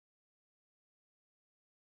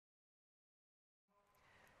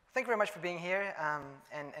Thank you very much for being here,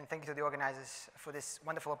 and thank you to the organizers for this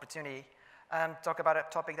wonderful opportunity to talk about a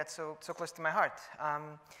topic that's so close to my heart.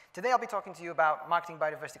 Today I'll be talking to you about marketing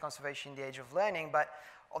biodiversity conservation in the age of learning, but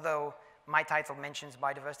although my title mentions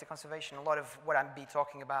biodiversity conservation, a lot of what I'll be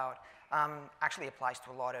talking about actually applies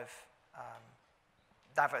to a lot of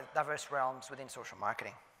diverse realms within social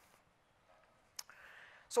marketing.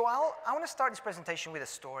 So I want to start this presentation with a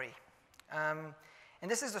story. And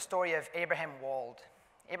this is the story of Abraham Wald.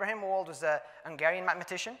 Abraham Wald was a Hungarian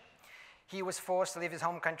mathematician. He was forced to leave his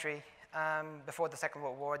home country before the Second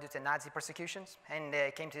World War due to Nazi persecutions, and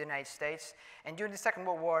came to the United States. And during the Second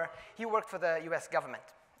World War, he worked for the US government,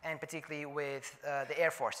 and particularly with the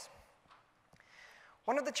Air Force.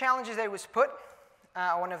 One of the challenges they was put,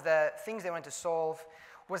 one of the things they wanted to solve,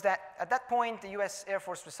 was that at that point, the US Air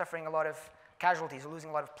Force was suffering a lot of casualties,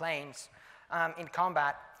 losing a lot of planes in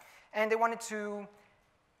combat, and they wanted to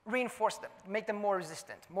reinforce them, make them more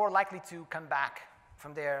resistant, more likely to come back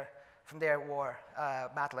from their war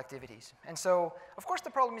battle activities. And so, of course, the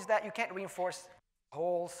problem is that you can't reinforce the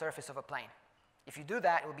whole surface of a plane. If you do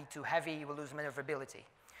that, it will be too heavy, you will lose maneuverability.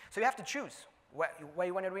 So you have to choose where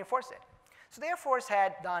you want to reinforce it. So the Air Force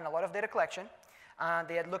had done a lot of data collection.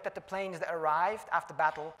 They had looked at the planes that arrived after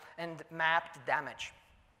battle and mapped the damage.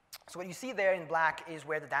 So what you see there in black is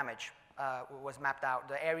where the damage was mapped out,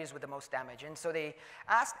 the areas with the most damage. And so they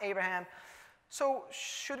asked Abraham, so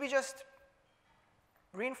should we just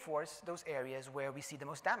reinforce those areas where we see the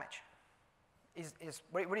most damage?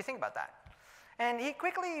 What do you think about that? And he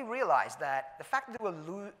quickly realized that the fact that they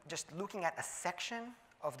were just looking at a section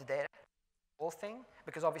of the data, the whole thing,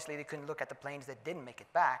 because obviously they couldn't look at the planes that didn't make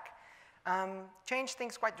it back, changed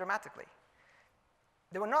things quite dramatically.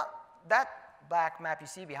 They were not, that black map you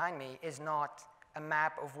see behind me is not a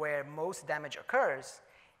map of where most damage occurs.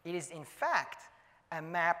 It is, in fact, a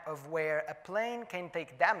map of where a plane can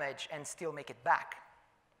take damage and still make it back.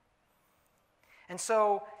 And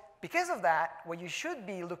so, because of that, what you should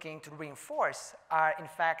be looking to reinforce are, in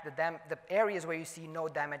fact, the areas where you see no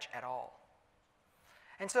damage at all.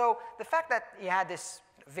 And so, the fact that he had this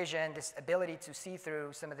vision, this ability to see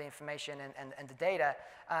through some of the information and the data,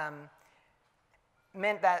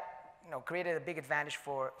 meant that created a big advantage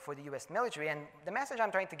for the US military. And the message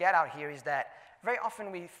I'm trying to get out here is that very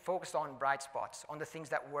often we focus on bright spots, on the things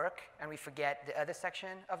that work, and we forget the other section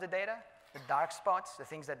of the data, the dark spots, the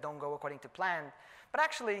things that don't go according to plan. But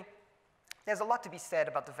actually, there's a lot to be said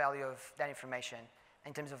about the value of that information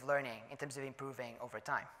in terms of learning, in terms of improving over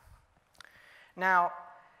time. Now,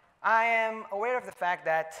 I am aware of the fact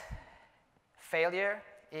that failure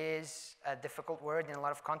is a difficult word in a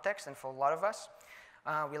lot of contexts, and for a lot of us.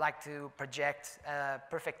 We like to project a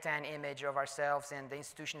perfect 10 image of ourselves and the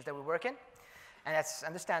institutions that we work in, and that's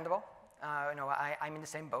understandable. I'm in the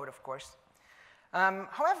same boat, of course.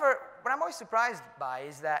 However, what I'm always surprised by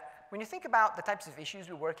is that when you think about the types of issues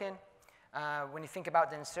we work in, when you think about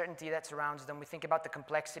the uncertainty that surrounds them, we think about the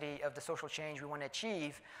complexity of the social change we want to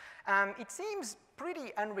achieve, it seems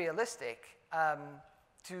pretty unrealistic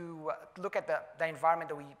to look at the environment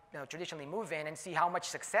that we traditionally move in and see how much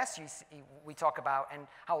success we talk about and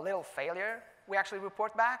how little failure we actually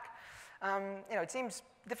report back. It seems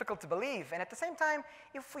difficult to believe. And at the same time,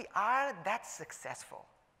 if we are that successful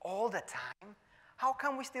all the time, how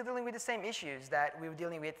come we're still dealing with the same issues that we were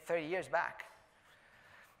dealing with 30 years back?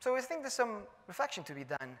 So I think there's some reflection to be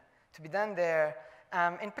done there,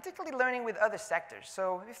 and particularly learning with other sectors.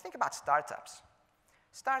 So if you think about startups,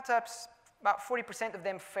 about 40% of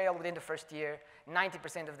them fail within the first year,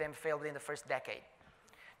 90% of them fail within the first decade.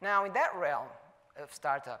 Now, in that realm of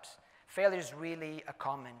startups, failure is really a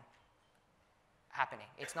common happening.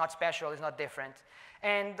 It's not special, it's not different.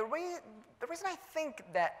 And the reason I think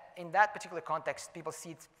that in that particular context, people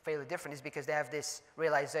see failure different is because they have this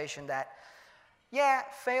realization that, yeah,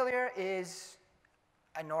 failure is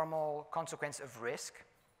a normal consequence of risk.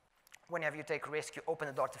 Whenever you take risk, you open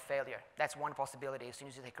the door to failure. That's one possibility as soon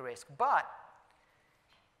as you take a risk. But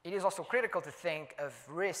it is also critical to think of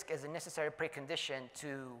risk as a necessary precondition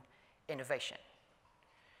to innovation.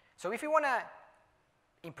 So if you want to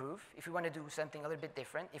improve, if we want to do something a little bit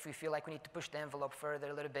different, if we feel like we need to push the envelope further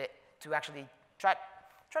a little bit to actually try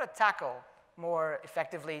to tackle more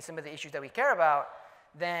effectively some of the issues that we care about,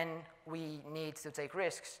 then we need to take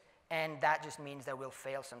risks. And that just means that we'll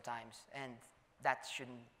fail sometimes. And that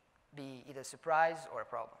shouldn't be either a surprise or a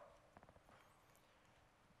problem.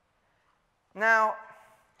 Now,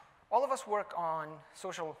 all of us work on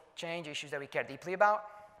social change issues that we care deeply about.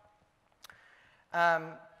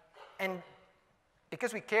 And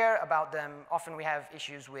because we care about them, often we have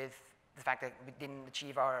issues with the fact that we didn't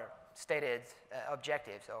achieve our stated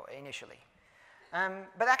objectives initially.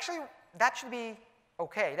 But actually, that should be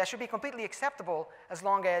okay. That should be completely acceptable as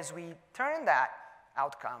long as we turn that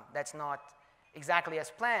outcome that's not exactly as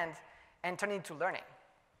planned and turn it into learning.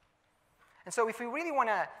 And so if we really want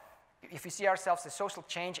to, if we see ourselves as social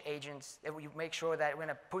change agents, that we make sure that we're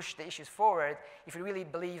going to push the issues forward, if we really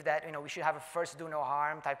believe that we should have a first do no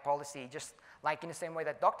harm type policy, just like in the same way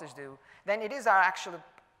that doctors do, then it is our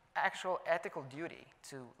actual ethical duty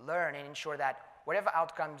to learn and ensure that whatever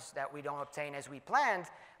outcomes that we don't obtain as we planned,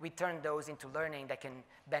 we turn those into learning that can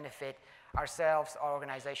benefit ourselves, our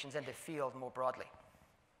organizations, and the field more broadly.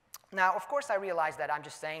 Now, of course, I realize that I'm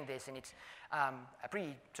just saying this, and it's a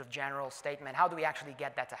pretty sort of general statement. How do we actually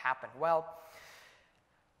get that to happen? Well,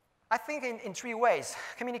 I think in three ways: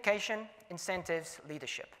 communication, incentives,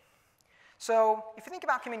 leadership. So if you think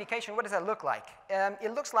about communication, what does that look like?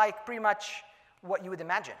 It looks like pretty much what you would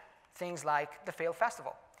imagine, things like the Fail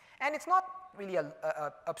Festival. And it's not really an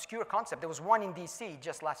obscure concept. There was one in DC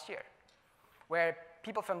just last year, where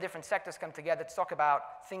people from different sectors come together to talk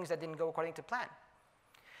about things that didn't go according to plan.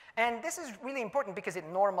 And this is really important because it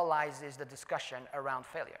normalizes the discussion around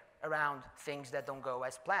failure, around things that don't go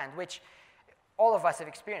as planned, which all of us have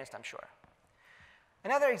experienced, I'm sure.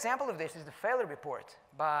 Another example of this is the failure report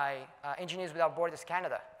by Engineers Without Borders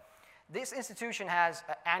Canada. This institution has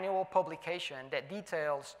an annual publication that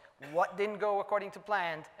details what didn't go according to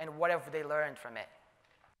plan and whatever they learned from it.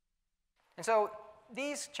 And so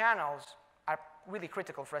these channels are really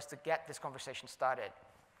critical for us to get this conversation started.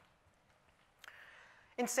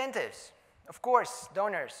 Incentives. Of course,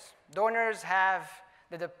 donors. Donors have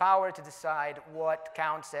the power to decide what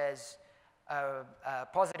counts as a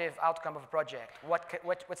positive outcome of a project,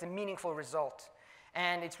 what's a meaningful result.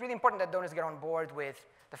 And it's really important that donors get on board with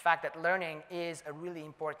the fact that learning is a really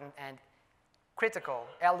important and critical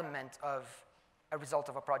element of a result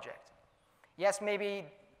of a project. Yes, maybe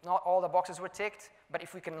not all the boxes were ticked, but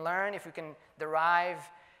if we can learn, if we can derive,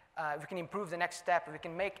 if we can improve the next step, if we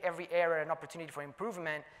can make every error an opportunity for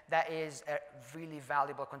improvement, that is a really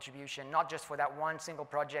valuable contribution, not just for that one single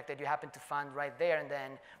project that you happen to fund right there and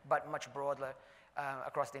then, but much broader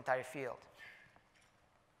across the entire field.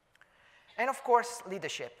 And of course,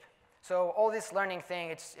 leadership. So all this learning thing,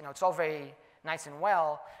 it's all very nice and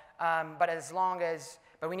well, but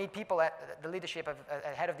we need people at the leadership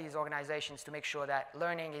ahead of these organizations to make sure that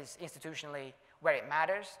learning is institutionally where it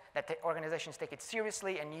matters, that the organizations take it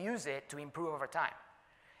seriously and use it to improve over time.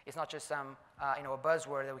 It's not just some a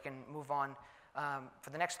buzzword that we can move on for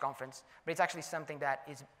the next conference, but it's actually something that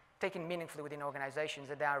is taken meaningfully within organizations,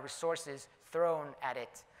 that there are resources thrown at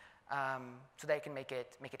it so they can make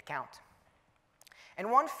it count. And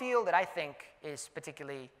one field that I think is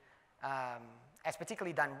has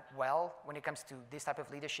particularly done well when it comes to this type of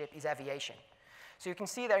leadership is aviation. So you can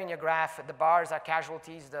see there in your graph, the bars are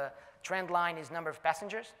casualties, the trend line is number of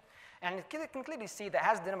passengers. And you can clearly see that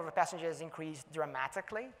as the number of passengers increased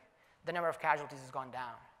dramatically, the number of casualties has gone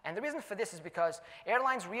down. And the reason for this is because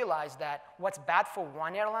airlines realize that what's bad for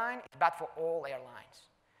one airline is bad for all airlines.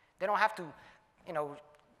 They don't have to,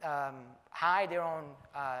 hide their own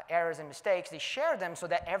errors and mistakes. They share them so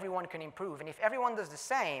that everyone can improve. And if everyone does the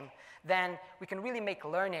same, then we can really make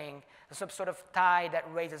learning some sort of tide that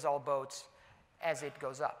raises all boats as it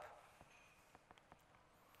goes up.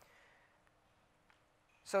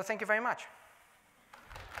 So thank you very much.